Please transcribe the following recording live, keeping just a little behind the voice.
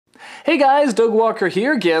Hey guys, Doug Walker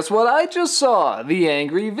here. Guess what I just saw? The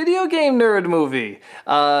Angry Video Game Nerd movie.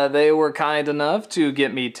 They were kind enough to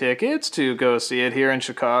get me tickets to go see it here in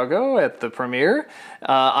Chicago at the premiere.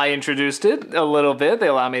 I introduced it a little bit. They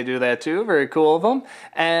allowed me to do that too. Very cool of them.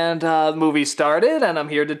 And the movie started, and I'm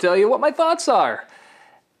here to tell you what my thoughts are.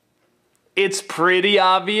 It's pretty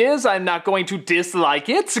obvious I'm not going to dislike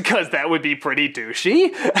it, because that would be pretty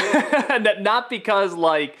douchey. Not because,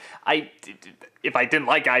 like, if I didn't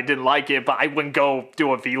like it, I didn't like it, but I wouldn't go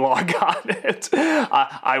do a vlog on it.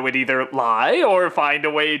 I would either lie or find a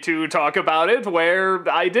way to talk about it where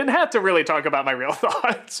I didn't have to really talk about my real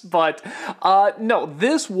thoughts. But no,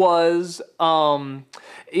 this was,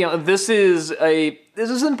 this is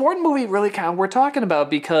an important movie, really, kind of we're talking about,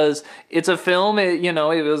 because it's a film.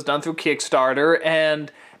 It was done through Kickstarter,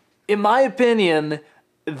 and in my opinion,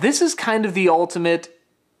 this is kind of the ultimate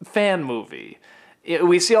fan movie.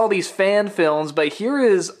 We see all these fan films, but here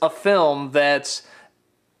is a film that's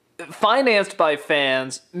financed by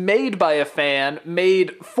fans, made by a fan,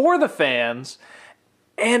 made for the fans,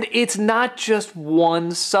 and it's not just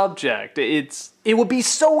one subject. It would be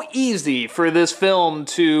so easy for this film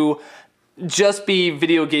to just be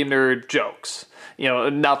video game nerd jokes.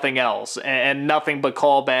 Nothing else, and nothing but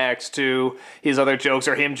callbacks to his other jokes,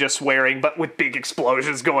 or him just swearing, but with big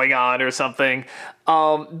explosions going on or something.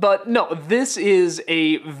 But no, this is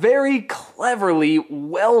a very cleverly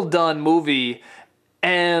well done movie,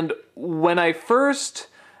 and when I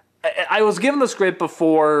was given the script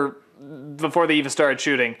before they even started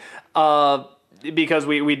shooting, because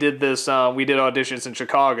we did auditions in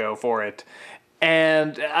Chicago for it.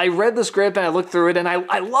 And I read the script and I looked through it and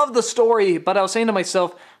I love the story, but I was saying to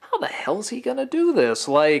myself, how the hell is he gonna do this?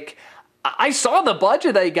 Like, I saw the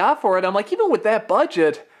budget that he got for it. I'm like, even with that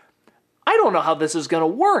budget, I don't know how this is gonna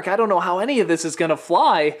work. I don't know how any of this is gonna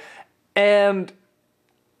fly. And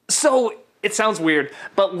so it sounds weird,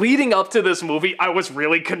 but leading up to this movie, I was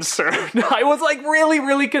really concerned. I was like really,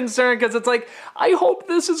 really concerned, because it's like, I hope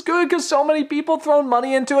this is good, because so many people thrown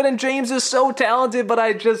money into it, and James is so talented, but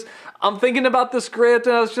I'm thinking about the script,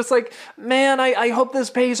 and I was just like, man, I hope this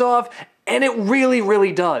pays off, and it really,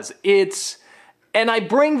 really does. And I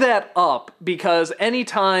bring that up because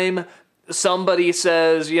anytime somebody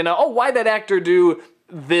says, oh, why'd that actor do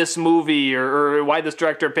this movie, or why this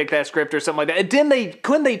director picked that script or something like that,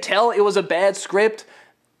 couldn't they tell it was a bad script?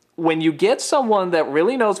 When you get someone that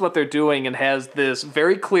really knows what they're doing and has this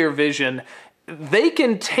very clear vision, they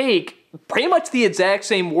can take pretty much the exact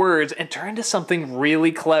same words and turn into something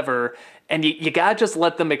really clever, and you gotta just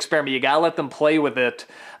let them experiment. You gotta let them play with it.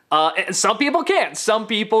 And some people can't. Some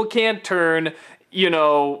people can't turn,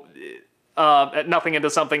 nothing into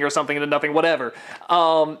something, or something into nothing, whatever.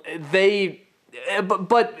 But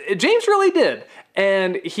James really did.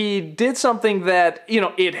 And he did something that,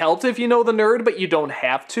 it helps if you know the nerd, but you don't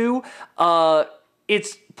have to.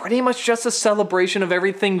 It's pretty much just a celebration of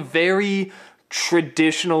everything very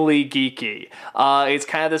traditionally geeky. It's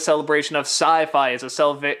kind of the celebration of sci-fi. It's a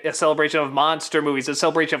celebration of monster movies, a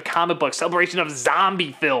celebration of comic books, celebration of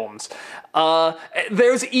zombie films.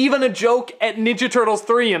 There's even a joke at Ninja Turtles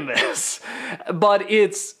 3 in this. But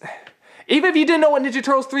even if you didn't know what Ninja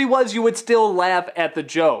Turtles 3 was, you would still laugh at the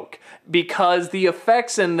joke, because the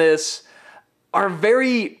effects in this are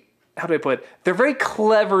very, how do I put it? They're very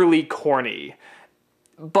cleverly corny.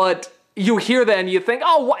 But you hear that and you think,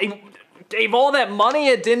 oh, what? Gave all that money,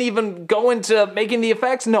 it didn't even go into making the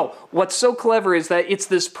effects? No, what's so clever is that it's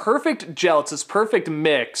this perfect gel, it's this perfect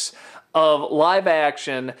mix of live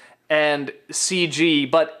action and CG,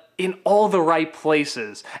 but in all the right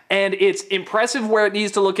places. And it's impressive where it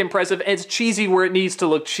needs to look impressive, and it's cheesy where it needs to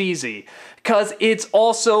look cheesy. Because it's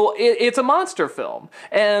a monster film.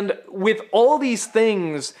 And with all these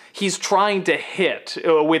things he's trying to hit,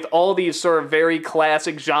 with all these sort of very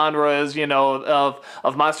classic genres, of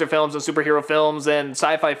monster films and superhero films and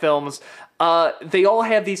sci-fi films, they all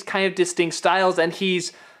have these kind of distinct styles, and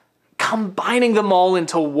he's combining them all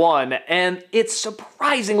into one, and it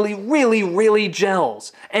surprisingly really, really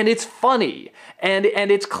gels. And it's funny, and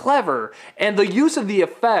it's clever, and the use of the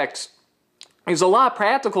effects, there's a lot of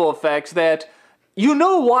practical effects that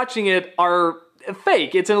watching it are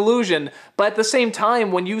fake. It's an illusion, but at the same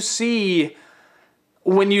time, when you see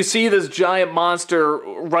this giant monster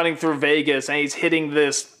running through Vegas and he's hitting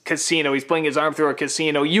this casino, he's putting his arm through a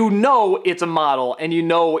casino, it's a model, and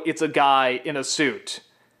it's a guy in a suit.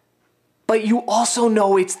 But you also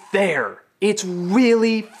know it's there. It's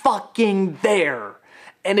really fucking there.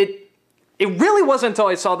 And it really wasn't until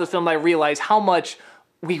I saw this film that I realized how much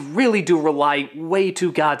we really do rely way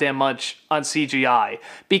too goddamn much on CGI.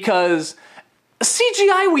 Because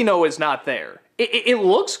CGI we know is not there. it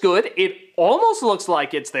looks good. It almost looks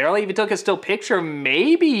like it's there. Like if you took a still picture,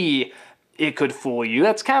 maybe it could fool you.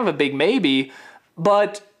 That's kind of a big maybe.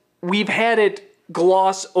 But we've had it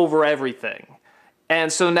gloss over everything.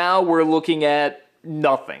 And so now we're looking at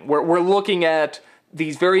nothing. We're looking at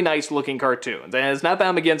these very nice looking cartoons. And it's not that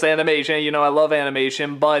I'm against animation. You know, I love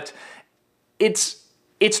animation. But it's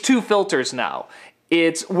two filters now.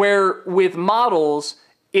 It's where with models,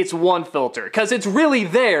 it's one filter. Because it's really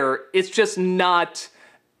there. It's just not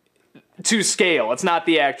to scale. It's not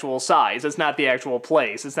the actual size. It's not the actual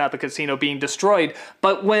place. It's not the casino being destroyed.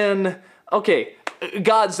 But when, okay,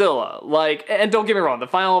 Godzilla, like, and don't get me wrong, the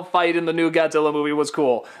final fight in the new Godzilla movie was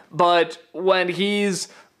cool. But when he's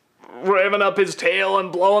revving up his tail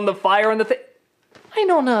and blowing the fire and the thing, I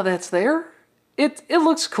know none of that's there. It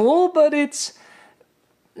looks cool, but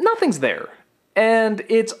nothing's there. And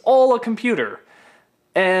it's all a computer.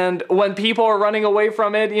 And when people are running away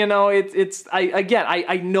from it, you know,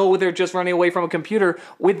 I know they're just running away from a computer.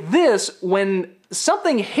 With this, when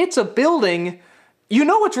something hits a building, you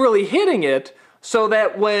know it's really hitting it, so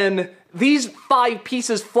that when these 5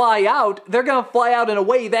 pieces fly out, they're going to fly out in a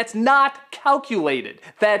way that's not calculated,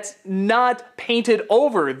 that's not painted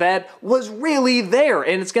over, that was really there,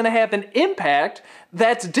 and it's going to have an impact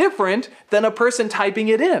that's different than a person typing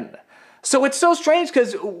it in. So it's so strange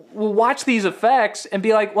because we'll watch these effects and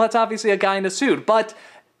be like, well, it's obviously a guy in a suit, but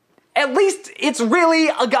at least it's really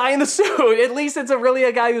a guy in a suit. At least it's really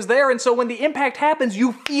a guy who's there, and so when the impact happens,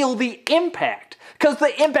 you feel the impact because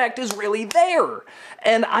the impact is really there.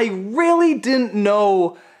 And I really didn't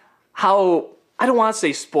know how, I don't want to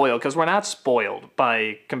say spoiled because we're not spoiled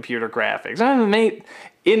by computer graphics. I mean,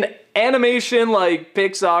 in animation like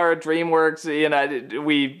Pixar, DreamWorks, you know,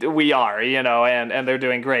 we are, you know, and they're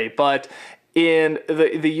doing great. But in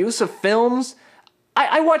the use of films,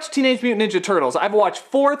 I watched Teenage Mutant Ninja Turtles. I've watched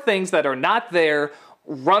 4 things that are not there,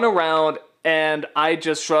 run around, and I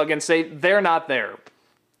just shrug and say, they're not there.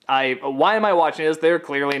 Why am I watching this? They're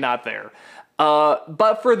clearly not there.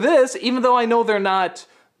 But for this, even though I know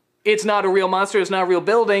it's not a real monster, it's not a real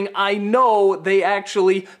building, I know they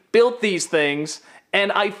actually built these things,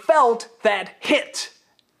 and I felt that hit.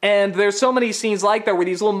 And there's so many scenes like that where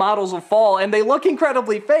these little models will fall, and they look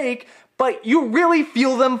incredibly fake, but you really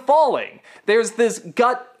feel them falling. There's this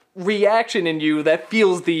gut reaction in you that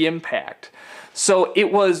feels the impact. So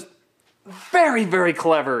it was very, very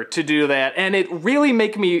clever to do that, and it really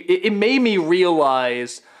made me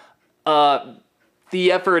realize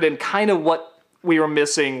the effort and kind of what we were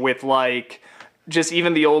missing with, like, just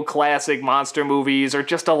even the old classic monster movies or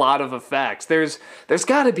just a lot of effects. There's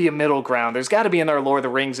got to be a middle ground. There's got to be another Lord of the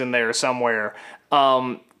Rings in there somewhere.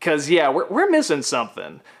 Because, yeah, we're missing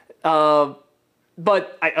something. Okay,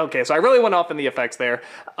 so I really went off in the effects there.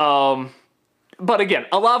 But again,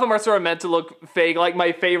 a lot of them are sort of meant to look fake. Like,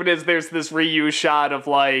 my favorite is there's this reuse shot of,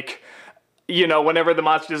 like, you know, whenever the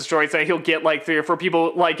monster destroys something, he'll get, like, 3 or 4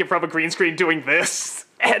 people, like, in front of a green screen doing this.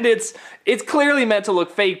 And it's clearly meant to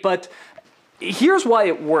look fake, but here's why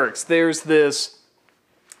it works. There's this,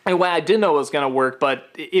 and why I didn't know it was going to work, but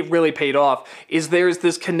it really paid off, is there's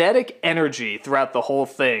this kinetic energy throughout the whole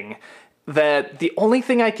thing that the only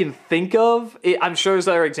thing I can think of, I'm sure there's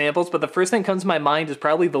other examples, but the first thing that comes to my mind is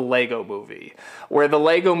probably the Lego Movie, where the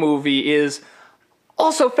Lego Movie is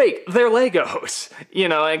also fake. They're Legos, you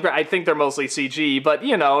know, and I think they're mostly CG, but,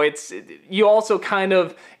 you know, you also kind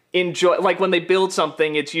of enjoy, like when they build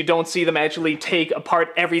something, you don't see them actually take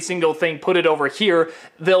apart every single thing, put it over here.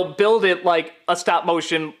 They'll build it like a stop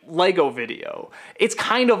motion Lego video. It's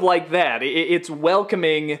kind of like that. It's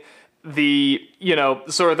welcoming the, you know,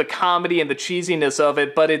 sort of the comedy and the cheesiness of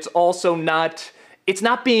it, but it's also not, it's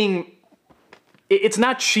not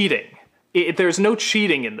cheating. There's no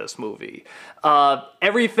cheating in this movie.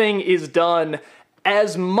 Everything is done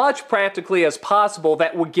as much practically as possible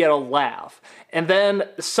that would get a laugh. And then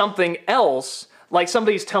something else, like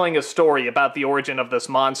somebody's telling a story about the origin of this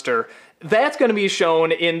monster, that's going to be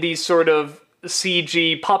shown in these sort of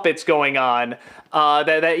CG puppets going on,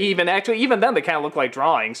 that even then they kind of look like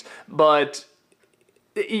drawings, but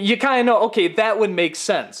you kind of know, okay, that would make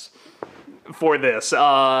sense for this.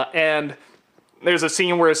 And there's a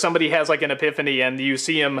scene where somebody has like an epiphany and you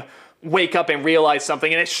see him wake up and realize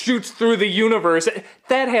something and it shoots through the universe.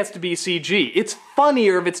 That has to be CG. It's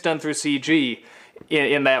funnier if it's done through CG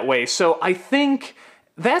in that way. So I think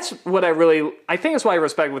that's what I think that's why I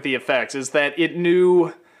respect with the effects, is that it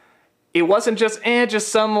knew it wasn't just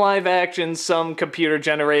some live action, some computer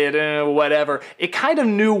generated, whatever. It kind of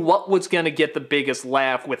knew what was going to get the biggest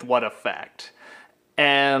laugh with what effect.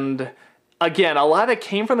 And again, a lot of it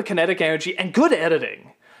came from the kinetic energy and good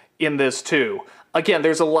editing in this too. again,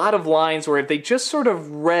 there's a lot of lines where if they just sort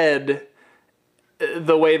of read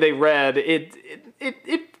the way they read, it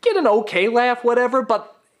get an okay laugh, whatever,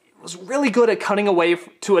 but it was really good at cutting away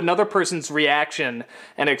to another person's reaction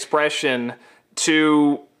and expression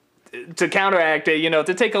to counteract it,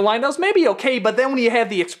 to take a line that was maybe okay, but then when you have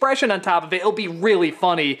the expression on top of it, it'll be really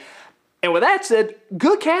funny. And with that said,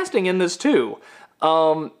 good casting in this too.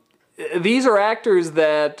 These are actors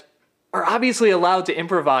that are obviously allowed to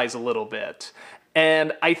improvise a little bit.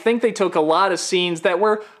 And I think they took a lot of scenes that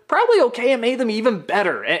were probably okay and made them even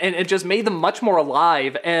better, and it just made them much more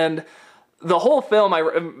alive. And the whole film,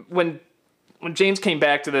 when James came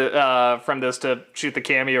back to from this to shoot the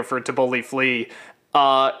cameo for To Boldly Flee,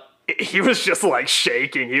 he was just like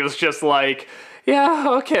shaking. He was just like, yeah,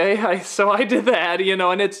 okay, so I did that,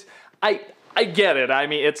 and it's, I get it. I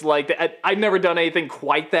mean, it's like, I've never done anything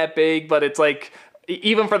quite that big, but it's like,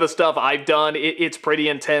 even for the stuff I've done, it's pretty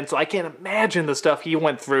intense, so I can't imagine the stuff he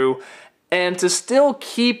went through. And to still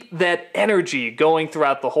keep that energy going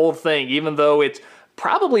throughout the whole thing, even though it's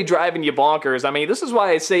probably driving you bonkers. I mean, this is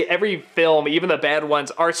why I say every film, even the bad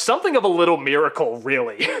ones, are something of a little miracle,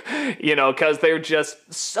 really. Because they're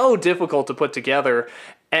just so difficult to put together.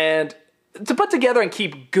 And to put together and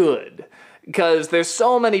keep good. Because there's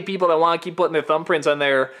so many people that want to keep putting their thumbprints on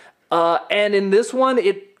there. And in this one,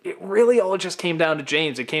 it really all just came down to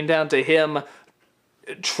James. It came down to him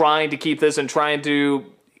trying to keep this and trying to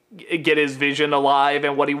get his vision alive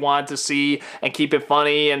and what he wanted to see and keep it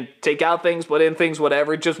funny and take out things, put in things,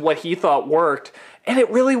 whatever, just what he thought worked. And it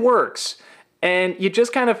really works. And you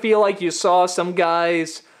just kind of feel like you saw some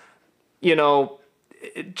guys,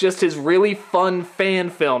 just his really fun fan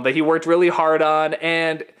film that he worked really hard on,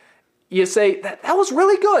 and you say, that was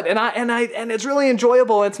really good, and it's really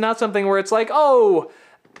enjoyable. It's not something where it's like, oh,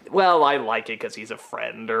 well, I like it because he's a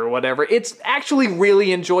friend or whatever. It's actually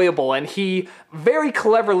really enjoyable, and he very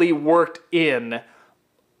cleverly worked in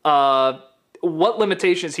what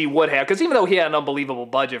limitations he would have, because even though he had an unbelievable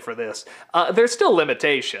budget for this, there's still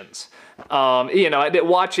limitations.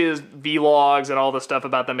 Watch his vlogs and all the stuff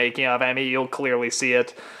about the making of. I mean, you'll clearly see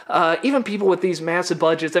it. Even people with these massive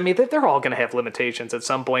budgets, I mean, they're all going to have limitations at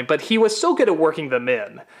some point, but he was so good at working them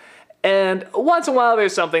in. And once in a while,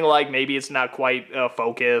 there's something like maybe it's not quite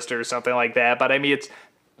focused or something like that, but I mean,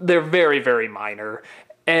 they're very, very minor.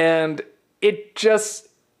 And it just,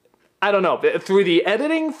 I don't know, through the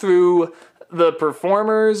editing, through the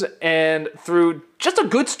performers, and through just a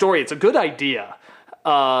good story, it's a good idea.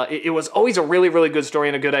 It was always a really, really good story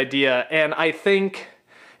and a good idea. And I think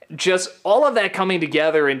just all of that coming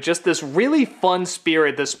together in just this really fun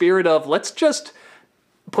spirit, the spirit of let's just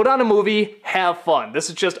put on a movie, have fun. This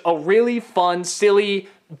is just a really fun, silly,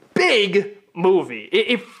 big movie.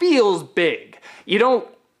 It feels big.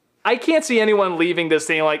 I can't see anyone leaving this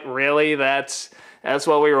thing like, really? That's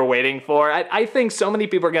what we were waiting for. I think so many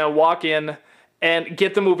people are going to walk in and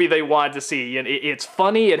get the movie they wanted to see. And it's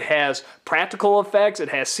funny, it has practical effects, it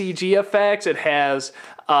has CG effects, it has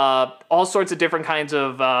all sorts of different kinds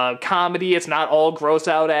of comedy. It's not all gross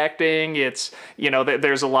out acting. It's,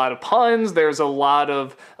 there's a lot of puns, there's a lot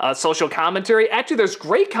of social commentary. Actually, there's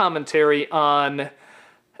great commentary on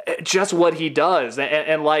just what he does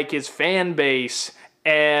and like his fan base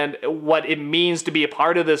and what it means to be a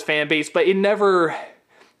part of this fan base, but it never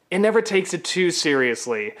takes it too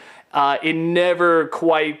seriously. It never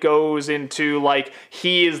quite goes into like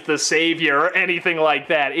he is the savior or anything like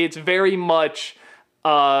that. It's very much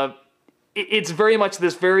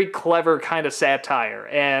this very clever kind of satire,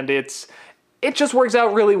 and it just works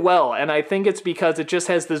out really well. And I think it's because it just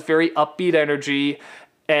has this very upbeat energy,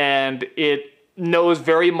 and it knows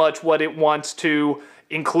very much what it wants to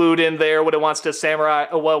include in there, what it wants to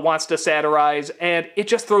satirize, and it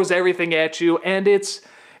just throws everything at you, and it's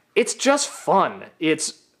just fun.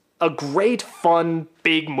 It's a great, fun,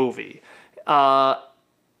 big movie. And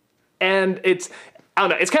I don't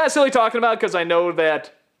know, it's kind of silly talking about because I know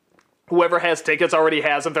that whoever has tickets already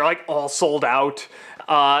has them. They're like all sold out.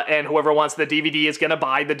 And whoever wants the DVD is going to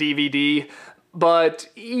buy the DVD. But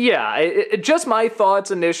yeah, just my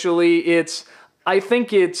thoughts initially. I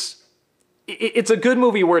think it's a good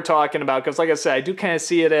movie we're talking about because, like I said, I do kind of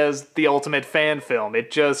see it as the ultimate fan film.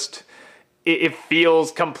 It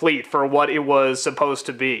feels complete for what it was supposed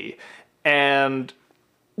to be. And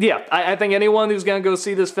yeah, I think anyone who's going to go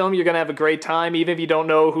see this film, you're going to have a great time. Even if you don't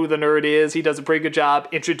know who the nerd is, he does a pretty good job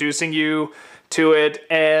introducing you to it.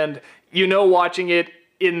 And watching it,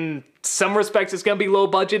 in some respects it's going to be low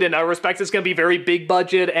budget, in other respects it's going to be very big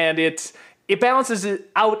budget, and it balances it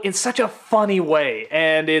out in such a funny way.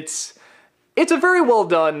 And it's a very well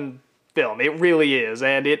done film. It really is,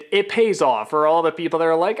 and it pays off for all the people that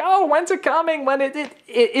are like, oh, when's it coming?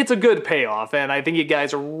 It's a good payoff, and I think you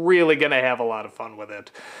guys are really gonna have a lot of fun with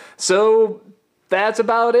it. So that's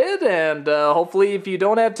about it, and hopefully if you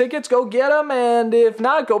don't have tickets, go get them, and if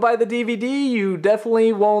not, go buy the DVD. You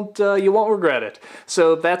definitely won't regret it.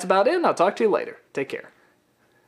 So that's about it, and I'll talk to you later. Take care.